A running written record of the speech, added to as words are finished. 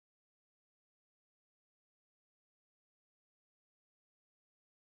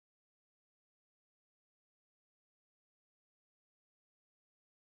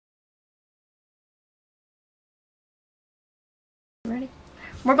Ready?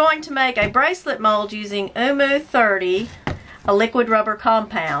 We're going to make a bracelet mold using OOMOO 30, a liquid rubber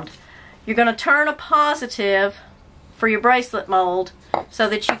compound. You're going to turn a positive for your bracelet mold so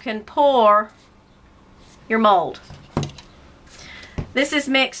that you can pour your mold. This is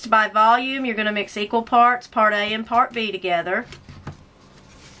mixed by volume. You're going to mix equal parts, part A and part B together.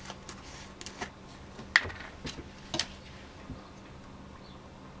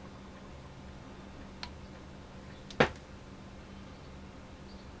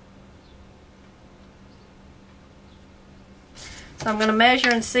 So I'm going to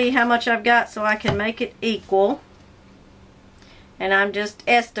measure and see how much I've got so I can make it equal. And I'm just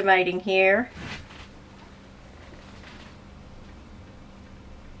estimating here.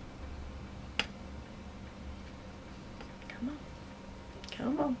 Come on.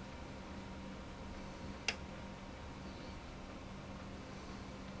 Come on.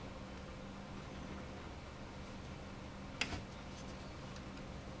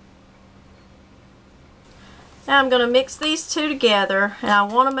 Now I'm going to mix these two together, and I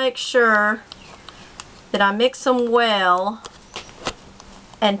want to make sure that I mix them well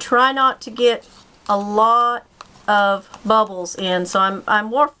and try not to get a lot of bubbles in. So I'm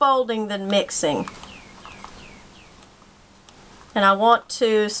more folding than mixing. And I want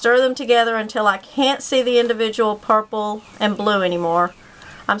to stir them together until I can't see the individual purple and blue anymore.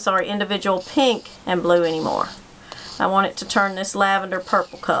 I'm sorry, individual pink and blue anymore. I want it to turn this lavender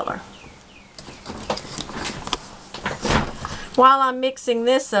purple color. While I'm mixing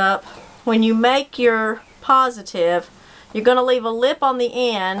this up, when you make your positive, you're going to leave a lip on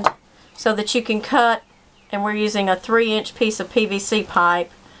the end so that you can cut, and we're using a 3-inch piece of PVC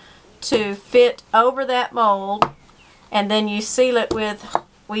pipe to fit over that mold, and then you seal it with,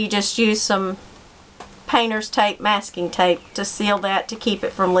 we just use some painter's tape, masking tape to seal that to keep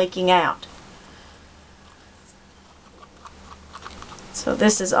it from leaking out. So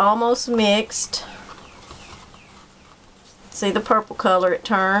this is almost mixed. See the purple color it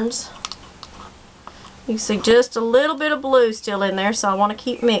turns. You see just a little bit of blue still in there, so I want to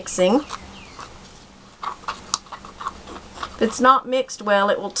keep mixing. If it's not mixed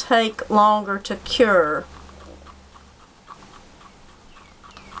well, it will take longer to cure.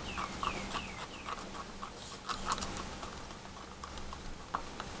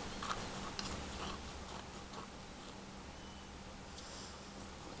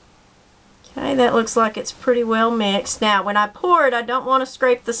 Okay, that looks like it's pretty well mixed. Now, when I pour it, I don't want to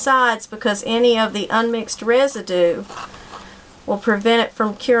scrape the sides because any of the unmixed residue will prevent it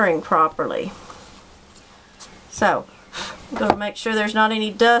from curing properly. So, I'm going to make sure there's not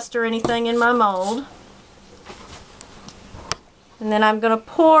any dust or anything in my mold. And then I'm going to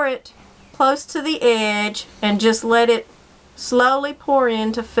pour it close to the edge and just let it slowly pour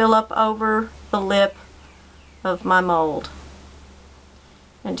in to fill up over the lip of my mold.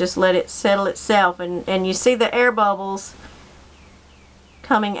 And just let it settle itself, and you see the air bubbles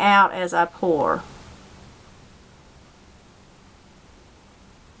coming out as I pour.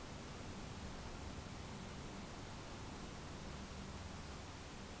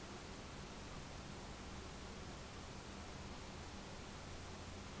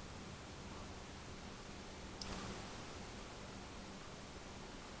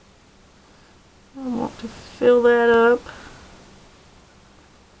 I want to fill that up.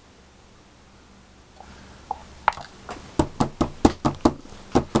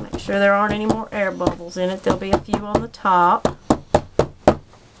 Sure there aren't any more air bubbles in it. There'll be a few on the top.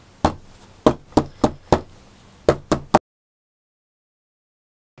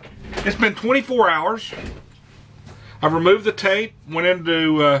 It's been 24 hours. I've removed the tape, went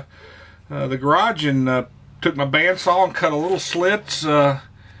into the garage and took my bandsaw and cut a little slits in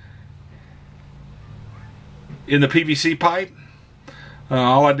the PVC pipe.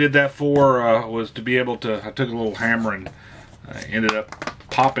 All I did that for was to be able to, I took a little hammer and ended up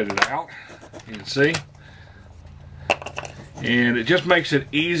popping it out, you can see, and it just makes it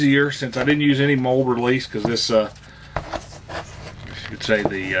easier since I didn't use any mold release, because this I should say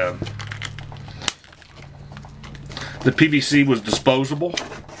the PVC was disposable.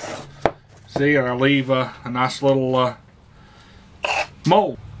 See, and I leave a nice little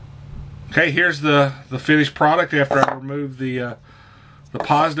mold. Okay, here's the finished product after I remove the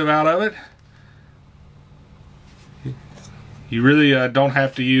positive out of it. You really don't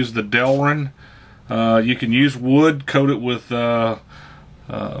have to use the Delrin. You can use wood, coat it with some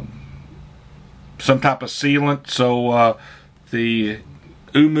type of sealant so the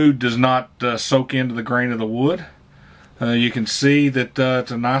OOMOO does not soak into the grain of the wood. You can see that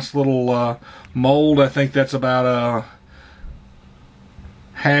it's a nice little mold. I think that's about a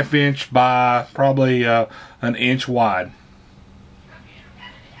 ½ inch by probably an inch wide.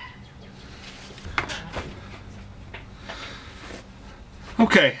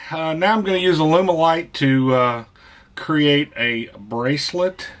 Okay, now I'm going to use Alumilite to create a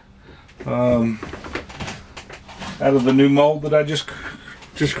bracelet out of the new mold that I just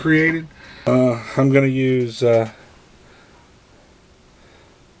created. I'm going to use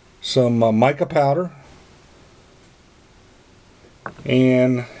some mica powder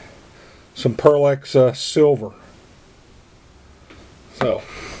and some Pearl-Ex silver. So,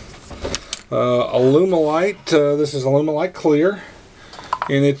 Alumilite, this is Alumilite Clear,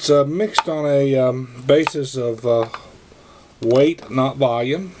 and it's mixed on a basis of weight, not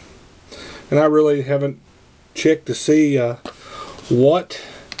volume. And I really haven't checked to see how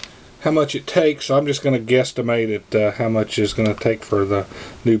much it takes, so I'm just going to guesstimate at how much it's going to take for the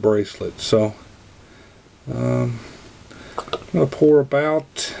new bracelet. So, I'm going to pour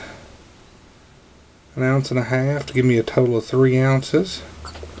about 1.5 ounces to give me a total of 3 ounces.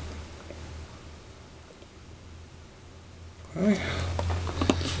 Okay.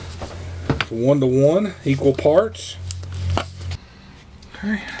 1-to-1, equal parts.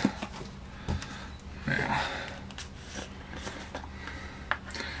 Okay. Now,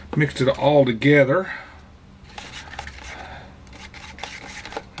 mixed it all together.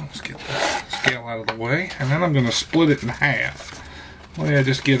 Let's get the scale out of the way, and then I'm going to split it in half. That way I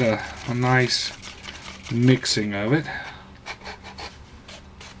just get a nice mixing of it.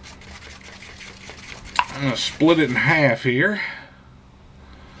 I'm going to split it in half here.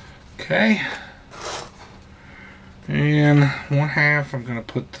 Okay. And 1/2 I'm going to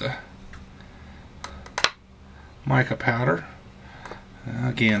put the mica powder.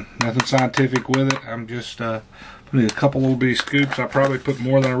 Again, nothing scientific with it. I'm just putting a couple little bitty scoops. I probably put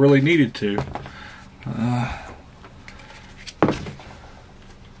more than I really needed to.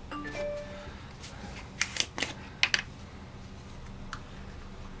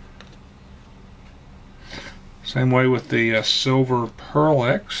 Same way with the silver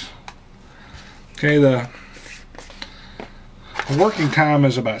Pearl-Ex. Okay, the working time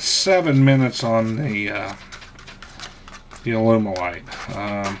is about 7 minutes on the Alumilite,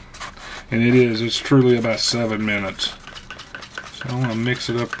 and it's truly about 7 minutes. So I want to mix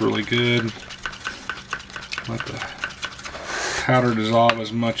it up really good. Let the powder dissolve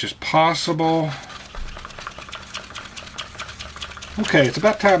as much as possible. Okay, it's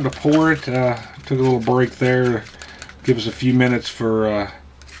about time to pour it. Took a little break there, give us a few minutes for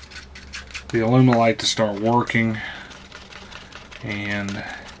the Alumilite to start working. And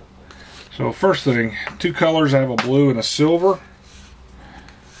so first thing, 2 colors. I have a blue and a silver.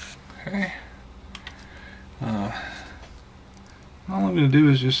 Okay. All I'm going to do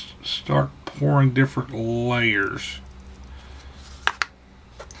is just start pouring different layers.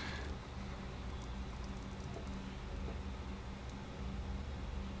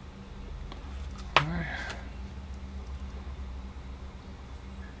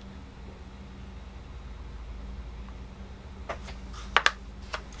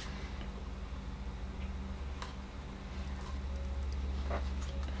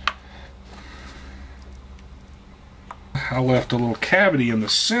 I left a little cavity in the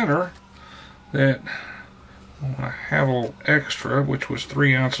center that I have a little extra, which was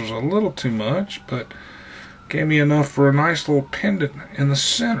 3 ounces, a little too much, but gave me enough for a nice little pendant in the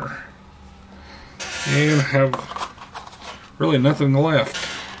center. And have really nothing left.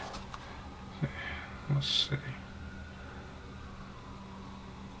 Let's see.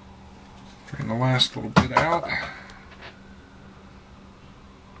 Drain the last little bit out.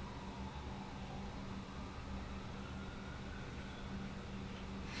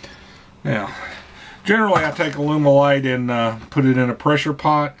 Now, generally I take Alumilite and put it in a pressure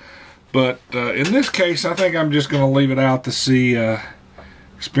pot, but in this case I think I'm just going to leave it out to see,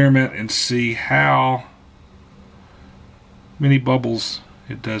 experiment and see how many bubbles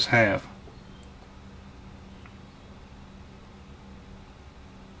it does have.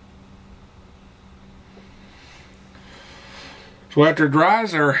 So after it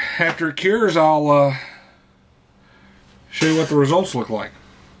dries, or after it cures, I'll show you what the results look like.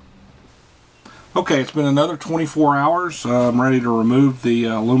 Okay, it's been another 24 hours. I'm ready to remove the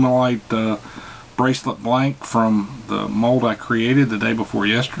Alumilite bracelet blank from the mold I created the day before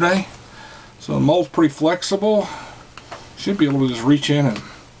yesterday. So the mold's pretty flexible. Should be able to just reach in and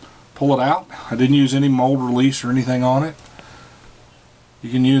pull it out. I didn't use any mold release or anything on it. You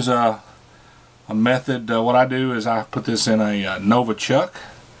can use a method. What I do is I put this in a Nova chuck,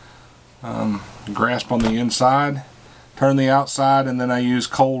 grasp on the inside, turn the outside, and then I use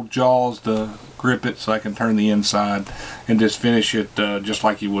cold jaws to grip it so I can turn the inside and just finish it just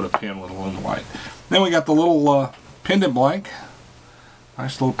like you would a pen with Alumilite. Then we got the little pendant blank.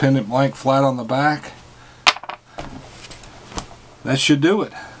 Nice little pendant blank flat on the back. that should do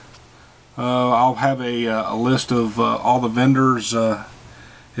it. I'll have a list of all the vendors at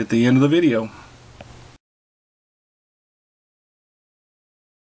the end of the video.